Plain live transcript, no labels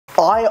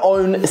I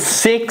own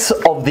 6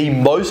 of the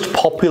most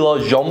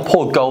popular Jean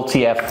Paul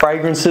Gaultier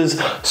fragrances,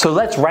 so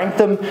let's rank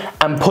them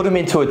and put them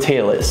into a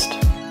tier list.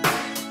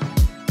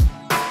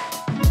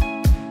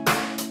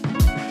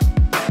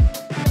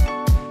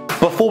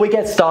 Before we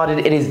get started,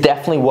 it is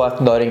definitely worth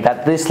noting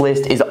that this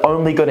list is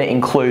only going to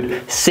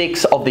include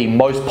 6 of the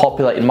most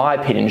popular, in my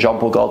opinion, Jean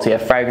Paul Gaultier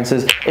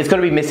fragrances. It's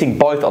going to be missing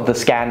both of the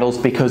Scandals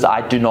because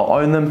I do not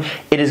own them.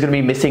 It is going to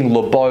be missing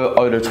Le Beau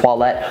Eau de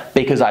Toilette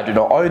because I do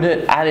not own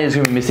it. And it is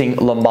going to be missing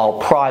Le Male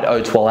Pride Eau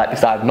de Toilette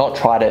because I have not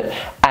tried it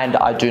and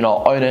I do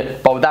not own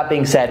it. But with that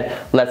being said,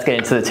 let's get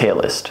into the tier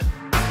list.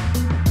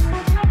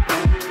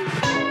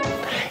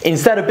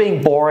 Instead of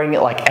being boring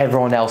like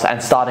everyone else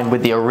and starting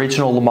with the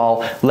original Le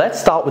Male, let's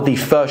start with the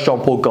first Jean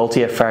Paul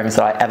Gaultier fragrance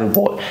that I ever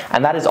bought,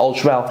 and that is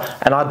Ultramel.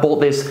 And I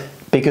bought this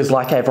because,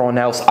 like everyone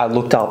else, I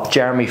looked up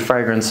Jeremy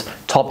Fragrance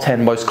top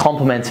 10 most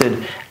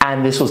complimented,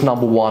 and this was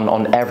 #1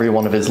 on every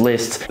one of his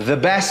lists. The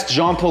best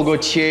Jean Paul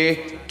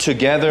Gaultier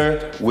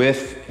together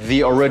with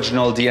the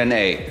original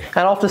DNA.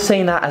 And after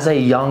seeing that as a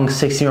young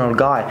 16-year-old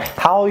guy,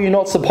 how are you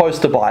not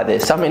supposed to buy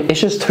this? I mean, it's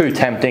just too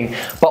tempting,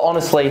 but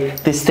honestly,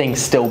 this thing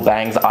still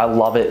bangs. I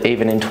love it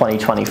even in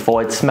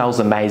 2024. It smells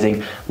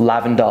amazing.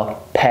 Lavender,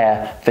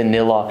 pear,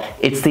 vanilla.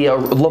 It's the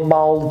Le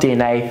Male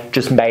DNA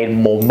just made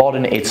more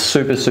modern. It's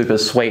super, super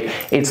sweet.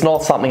 It's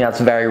not something that's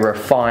very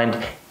refined.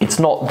 It's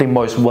not the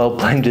most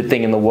well-blended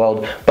thing in the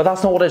world, but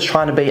that's not what it's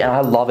trying to be, and I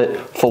love it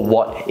for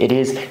what it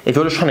is. If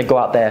you're just trying to go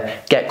out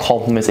there, get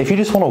compliments, if you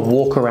just want to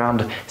walk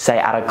around, say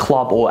at a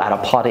club or at a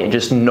party and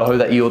just know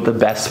that you're the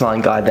best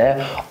smelling guy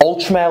there,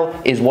 Ultramel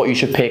is what you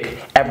should pick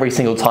every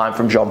single time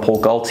from Jean Paul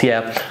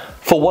Gaultier.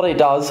 For what it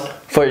does,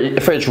 for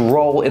its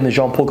role in the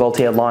Jean Paul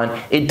Gaultier line,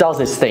 it does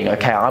its thing,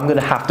 okay? I'm gonna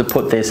have to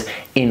put this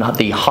in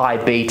the high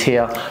B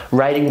tier.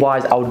 Rating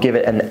wise, I would give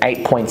it an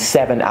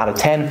 8.7 out of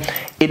 10.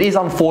 It is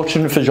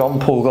unfortunate for Jean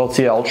Paul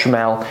Gaultier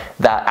Ultramel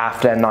that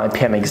Afnan 9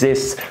 PM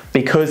exists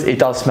because it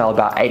does smell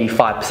about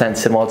 85%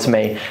 similar to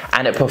me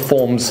and it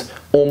performs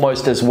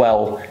almost as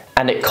well,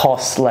 and it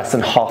costs less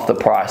than half the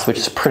price, which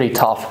is pretty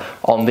tough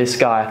on this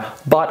guy.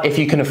 But if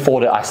you can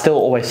afford it, I still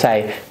always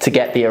say to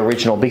get the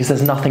original because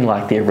there's nothing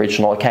like the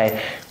original,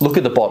 okay? Look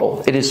at the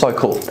bottle, it is so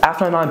cool.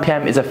 Afnan 9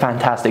 PM is a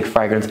fantastic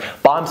fragrance,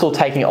 but I'm still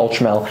taking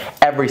Ultramel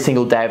every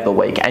single day of the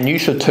week, and you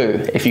should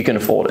too if you can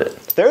afford it.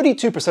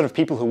 32% of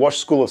people who watch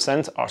School of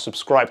Scent are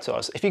subscribed to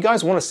us. If you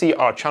guys want to see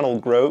our channel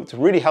grow, to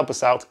really help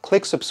us out,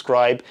 click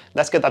subscribe.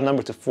 Let's get that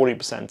number to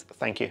 40%.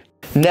 Thank you.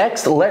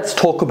 Next, let's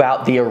talk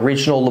about the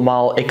original Le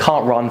Male. It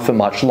can't run for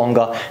much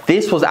longer.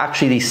 This was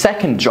actually the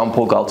second Jean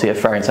Paul Gaultier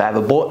fragrance I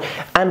ever bought,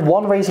 and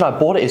one reason I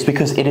bought it is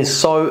because it is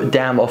so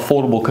damn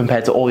affordable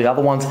compared to all the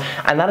other ones,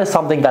 and that is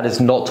something that is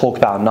not talked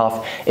about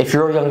enough. If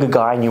you're a younger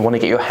guy and you want to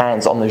get your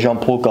hands on the Jean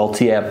Paul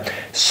Gaultier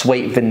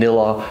sweet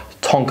vanilla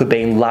tonka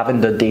bean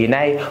lavender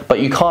DNA, but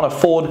you can't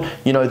afford,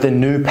 you know, the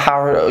new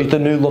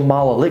Le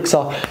Male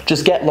Elixir,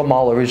 just get Le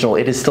Male Original.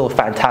 It is still a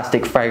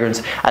fantastic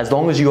fragrance as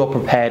long as you are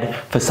prepared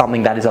for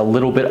something that is a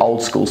little bit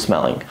old school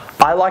smelling.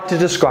 I like to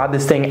describe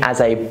this thing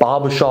as a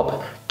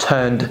barbershop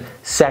turned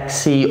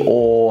sexy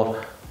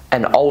or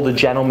an older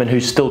gentleman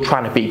who's still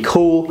trying to be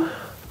cool.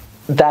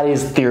 That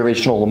is the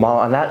original Le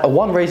Male, and that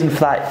one reason for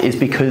that is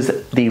because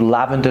the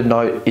lavender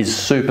note is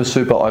super,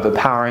 super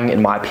overpowering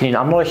in my opinion.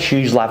 I'm not a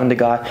huge lavender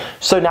guy,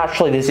 so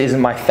naturally this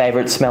isn't my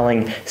favorite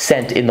smelling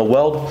scent in the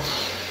world.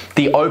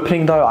 The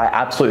opening though, I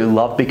absolutely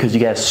love because you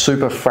get a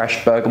super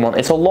fresh bergamot.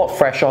 It's a lot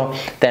fresher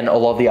than a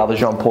lot of the other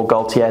Jean Paul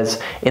Gaultiers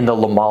in the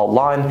Le Male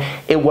line.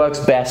 It works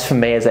best for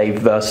me as a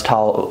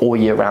versatile all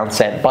year round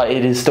scent, but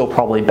it is still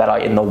probably better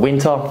in the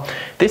winter.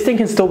 This thing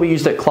can still be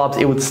used at clubs.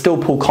 It would still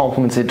pull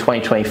compliments in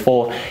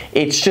 2024.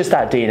 It's just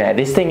that DNA.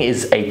 This thing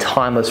is a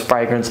timeless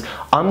fragrance.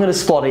 I'm gonna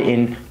slot it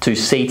into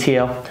C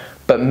tier,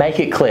 but make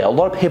it clear. A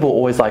lot of people are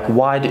always like,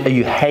 why are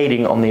you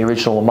hating on the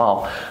original Le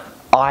Male?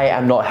 I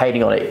am not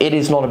hating on it. It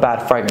is not a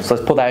bad fragrance.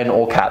 Let's put that in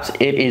all caps.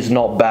 It is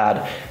not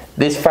bad.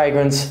 This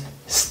fragrance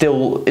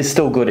is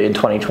still good in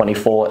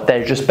 2024.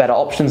 There's just better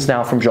options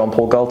now from Jean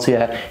Paul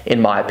Gaultier, in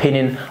my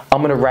opinion.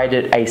 I'm gonna rate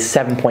it a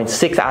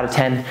 7.6 out of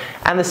 10,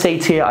 and the C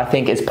tier I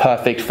think is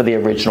perfect for the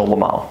original Le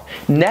Male.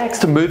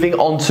 Next, moving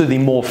on to the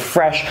more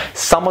fresh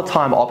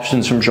summertime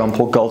options from Jean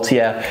Paul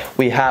Gaultier,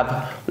 we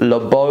have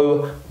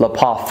Beau Le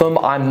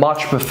Parfum. I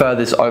much prefer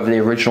this over the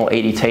original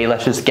EDT.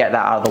 Let's just get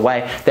that out of the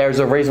way. There is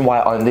a reason why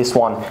I own this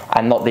one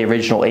and not the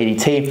original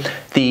EDT.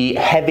 The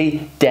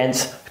heavy,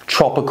 dense,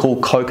 tropical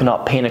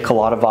coconut pina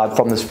colada vibe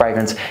from this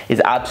fragrance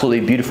is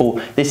absolutely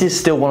beautiful. This is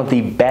still one of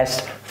the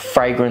best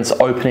fragrance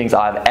openings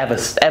I've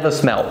ever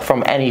smelled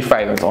from any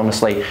fragrance,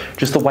 honestly.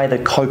 Just the way the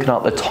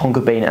coconut, the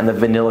tonka bean, and the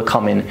vanilla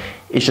come in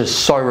is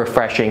just so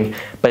refreshing,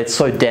 but it's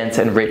so dense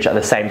and rich at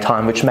the same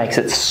time, which makes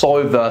it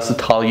so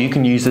versatile. You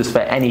can use this for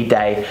any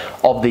day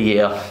of the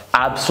year.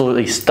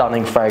 Absolutely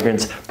stunning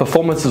fragrance.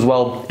 Performance as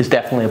well is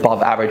definitely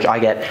above average. I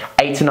get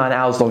 8 to 9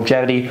 hours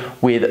longevity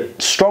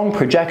with strong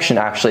projection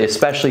actually,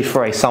 especially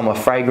for a summer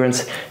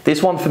fragrance.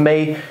 This one for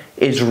me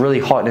is really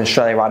hot in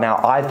Australia right now.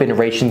 I've been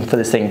reaching for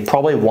this thing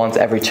probably once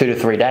every 2 to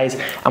 3 days,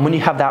 and when you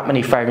have that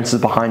many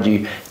fragrances behind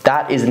you,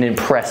 that is an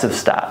impressive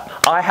stat.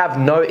 I have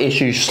no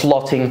issue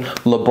slotting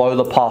Beau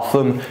Le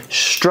Parfum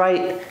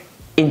straight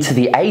into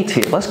the A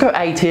tier. Let's go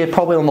A tier,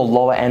 probably on the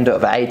lower end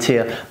of A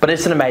tier, but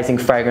it's an amazing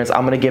fragrance.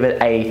 I'm gonna give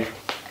it a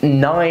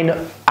 9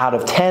 out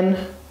of 10.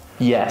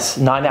 Yes,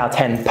 9 out of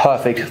 10,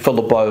 perfect for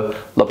Beau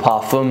Le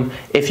Parfum.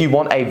 If you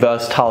want a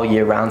versatile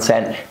year-round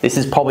scent, this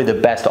is probably the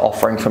best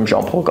offering from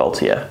Jean Paul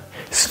Gaultier.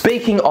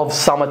 Speaking of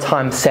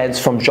summertime scents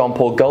from Jean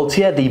Paul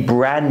Gaultier, the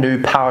brand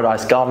new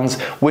Paradise Gardens,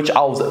 which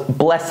I was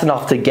blessed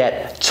enough to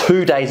get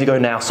 2 days ago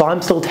now, so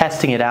I'm still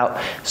testing it out,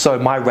 so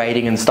my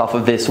rating and stuff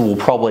of this will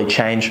probably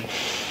change.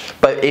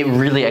 But it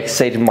really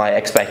exceeded my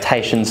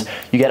expectations.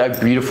 You get a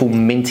beautiful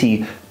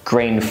minty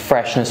green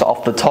freshness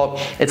off the top.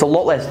 It's a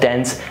lot less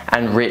dense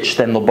and rich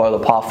than Beau Le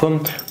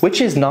Parfum,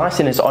 which is nice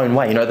in its own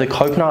way. You know, the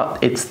coconut,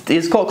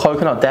 it's got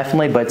coconut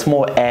definitely, but it's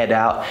more aired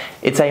out.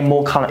 It's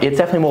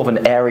definitely more of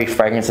an airy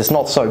fragrance. It's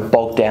not so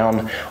bogged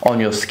down on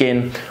your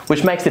skin,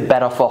 which makes it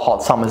better for a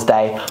hot summer's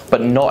day,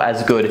 but not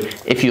as good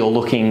if you're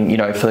looking, you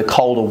know, for the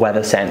colder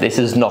weather scent. This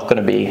is not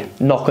gonna be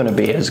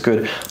as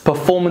good.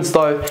 Performance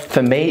though,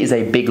 for me, is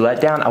a big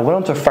letdown. I went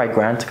on to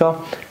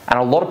Fragrantica, and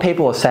a lot of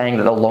people are saying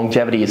that the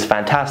longevity is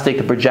fantastic,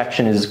 the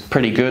projection is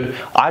pretty good.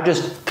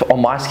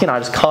 On my skin, I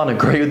just can't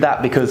agree with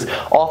that, because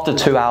after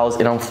 2 hours,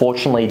 it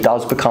unfortunately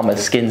does become a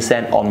skin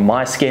scent on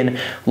my skin.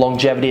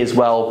 Longevity as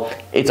well,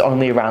 it's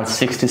only around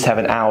 6 to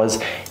 7 hours.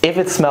 If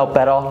it smelled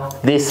better,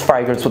 this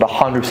fragrance would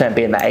 100%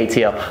 be in the A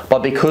tier,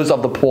 but because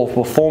of the poor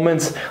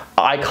performance,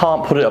 I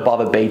can't put it above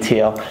a B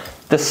tier.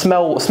 The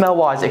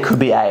smell-wise, it could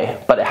be A,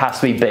 but it has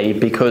to be B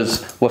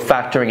because we're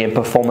factoring in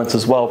performance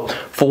as well.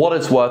 For what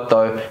it's worth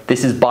though,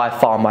 this is by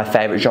far my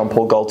favorite Jean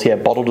Paul Gaultier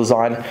bottle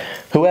design.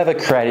 Whoever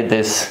created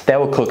this, they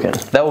were cooking.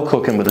 They were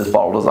cooking with this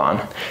bottle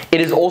design.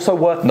 It is also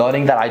worth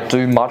noting that I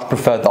do much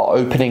prefer the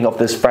opening of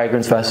this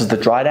fragrance versus the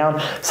dry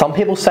down. Some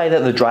people say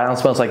that the dry down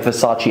smells like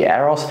Versace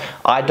Eros.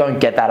 I don't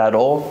get that at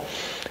all.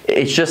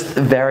 It's just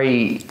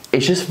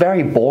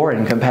very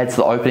boring compared to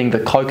the opening. The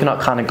coconut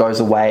kind of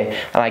goes away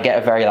and I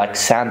get a very like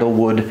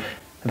sandalwood,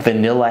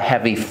 vanilla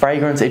heavy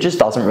fragrance. It just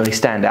doesn't really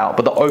stand out,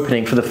 but the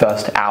opening for the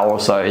first hour or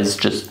so is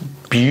just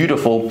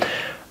beautiful.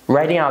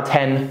 Rating out of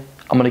 10,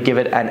 I'm gonna give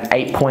it an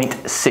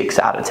 8.6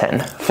 out of 10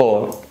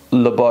 for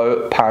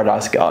Beau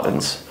Paradise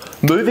Gardens.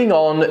 Moving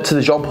on to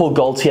the Jean Paul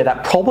Gaultier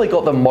that probably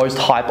got the most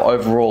hype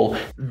overall.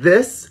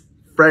 This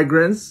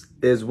fragrance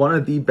is one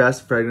of the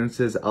best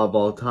fragrances of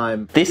all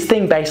time. This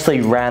thing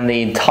basically ran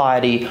the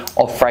entirety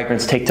of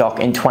fragrance TikTok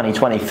in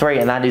 2023,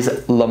 and that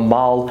is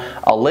Male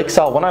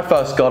Elixir. When I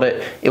first got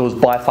it, it was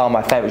by far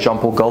my favorite Jean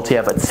Paul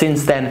Gaultier, but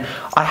since then,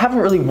 I haven't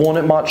really worn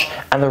it much,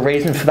 and the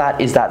reason for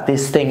that is that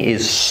this thing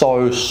is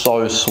so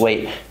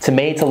sweet. To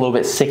me, it's a little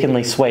bit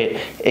sickeningly sweet.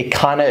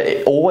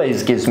 It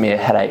always gives me a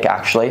headache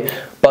actually,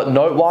 but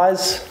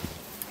note-wise,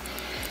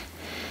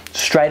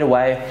 straight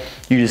away,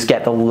 you just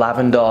get the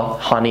lavender,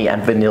 honey,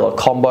 and vanilla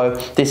combo.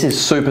 This is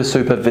super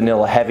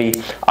vanilla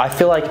heavy. I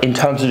feel like in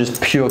terms of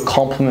just pure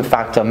compliment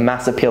factor,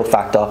 mass appeal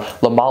factor,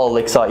 Male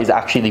Elixir is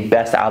actually the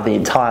best out of the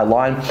entire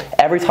line.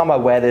 Every time I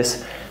wear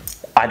this,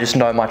 I just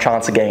know my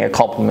chance of getting a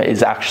compliment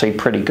is actually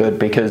pretty good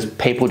because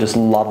people just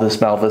love the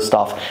smell of this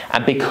stuff.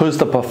 And because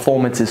the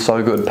performance is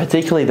so good,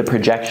 particularly the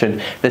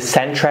projection, the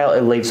scent trail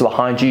it leaves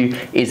behind you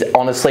is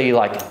honestly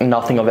like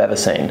nothing I've ever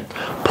seen.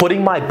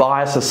 Putting my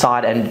bias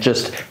aside and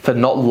just for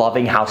not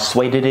loving how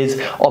sweet it is,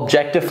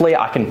 objectively,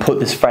 I can put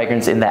this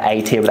fragrance in the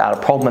A tier without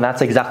a problem, and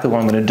that's exactly what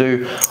I'm gonna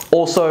do.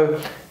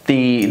 Also, the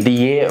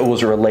year it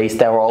was released,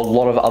 there were a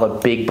lot of other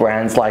big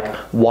brands like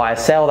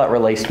YSL that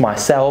released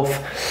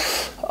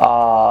myself.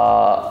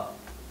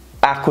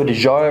 Acqua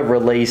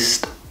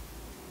released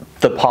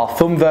the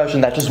Parfum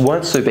version that just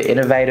weren't super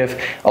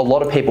innovative. A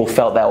lot of people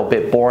felt they were a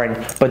bit boring,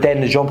 but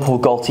then the Jean Paul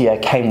Gaultier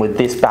came with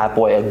this bad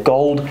boy, a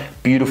gold,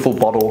 beautiful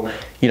bottle,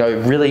 you know,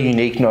 really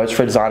unique notes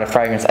for a designer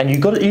fragrance, and you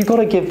got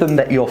to give them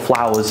your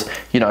flowers,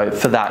 you know,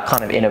 for that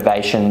kind of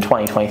innovation in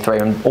 2023.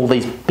 And all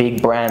these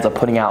big brands are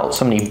putting out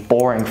so many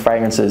boring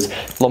fragrances.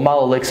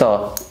 Male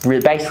Elixir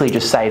basically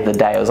just saved the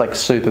day. It was like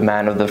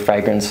Superman of the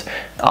fragrance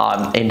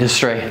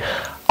industry.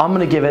 I'm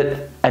gonna give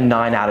it a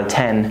 9 out of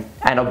 10,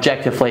 and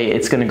objectively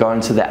it's gonna go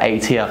into the A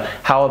tier.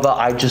 However,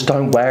 I just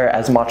don't wear it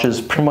as much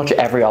as pretty much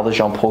every other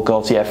Jean Paul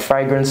Gaultier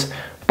fragrance,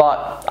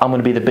 but I'm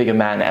gonna be the bigger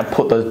man and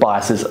put those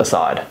biases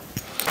aside.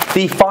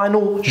 The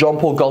final Jean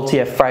Paul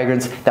Gaultier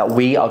fragrance that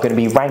we are going to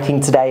be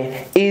ranking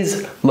today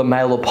is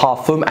Male Le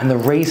Parfum, and the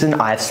reason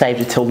I have saved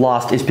it till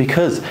last is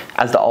because,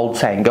 as the old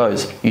saying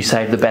goes, you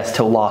save the best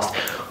till last.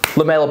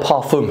 Male Le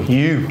Parfum,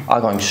 you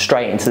are going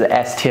straight into the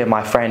S tier,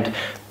 my friend.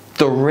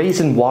 The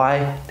reason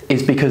why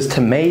is because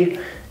to me,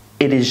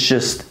 it is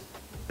just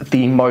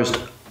the most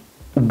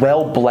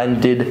well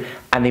blended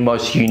and the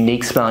most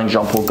unique smelling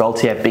Jean Paul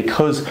Gaultier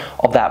because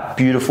of that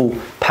beautiful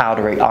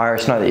powdery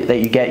iris note that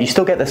you get. You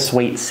still get the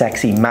sweet,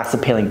 sexy, mass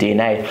appealing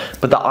DNA,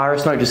 but the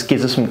iris note just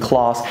gives us some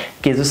class,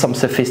 gives us some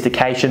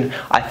sophistication.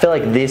 I feel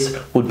like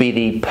this would be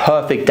the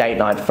perfect date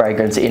night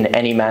fragrance in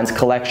any man's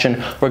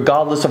collection,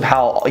 regardless of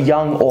how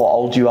young or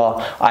old you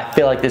are. I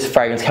feel like this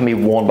fragrance can be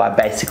worn by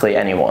basically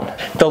anyone.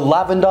 The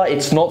lavender,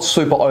 it's not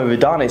super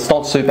overdone, it's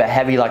not super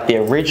heavy like the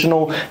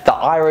original. The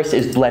iris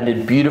is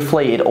blended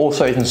beautifully, it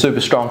also isn't super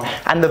strong,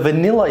 and the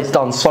vanilla is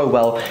done so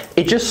well.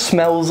 It just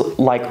smells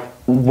like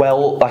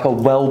a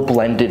well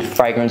blended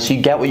fragrance.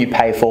 You get what you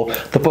pay for.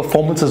 The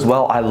performance as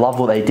well, I love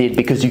what they did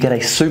because you get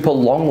a super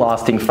long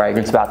lasting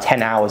fragrance, about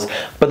 10 hours,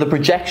 but the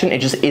projection,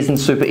 it just isn't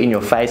super in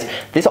your face.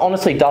 This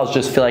honestly does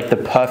just feel like the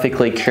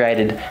perfectly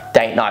created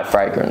date night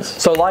fragrance.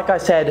 So like I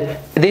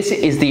said, this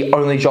is the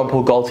only Jean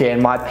Paul Gaultier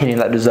in my opinion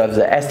that deserves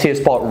an S tier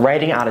spot.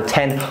 Rating out of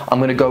 10, I'm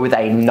going to go with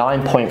a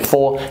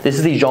 9.4. This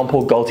is the Jean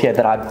Paul Gaultier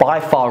that I by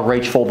far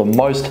reach for the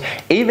most.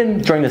 Even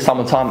during the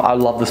summertime, I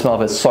love the smell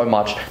of it so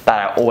much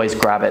that I always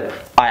grab it.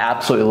 I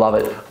absolutely love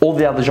it. All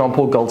the other Jean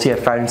Paul Gaultier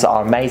fragrances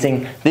are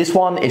amazing. This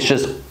one is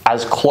just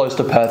as close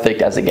to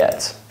perfect as it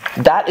gets.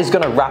 That is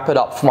going to wrap it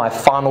up for my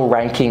final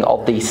ranking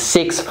of the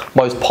 6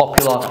 most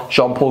popular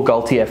Jean Paul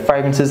Gaultier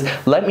fragrances.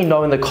 Let me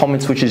know in the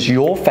comments which is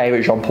your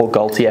favorite Jean Paul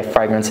Gaultier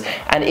fragrance,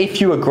 and if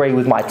you agree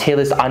with my tier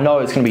list. I know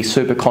it's going to be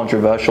super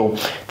controversial.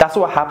 That's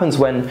what happens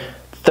when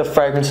the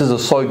fragrances are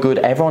so good.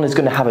 Everyone is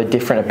going to have a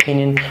different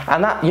opinion,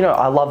 and that, you know,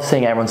 I love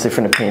seeing everyone's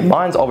different opinion.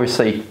 Mine's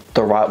obviously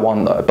the right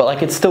one though, but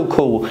like, it's still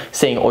cool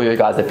seeing all your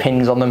guys'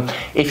 opinions on them.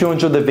 If you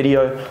enjoyed the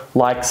video,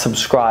 like,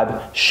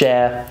 subscribe,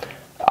 share,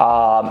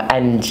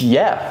 and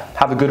yeah,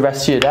 have a good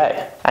rest of your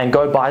day, and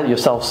go buy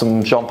yourself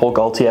some Jean Paul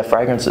Gaultier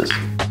fragrances.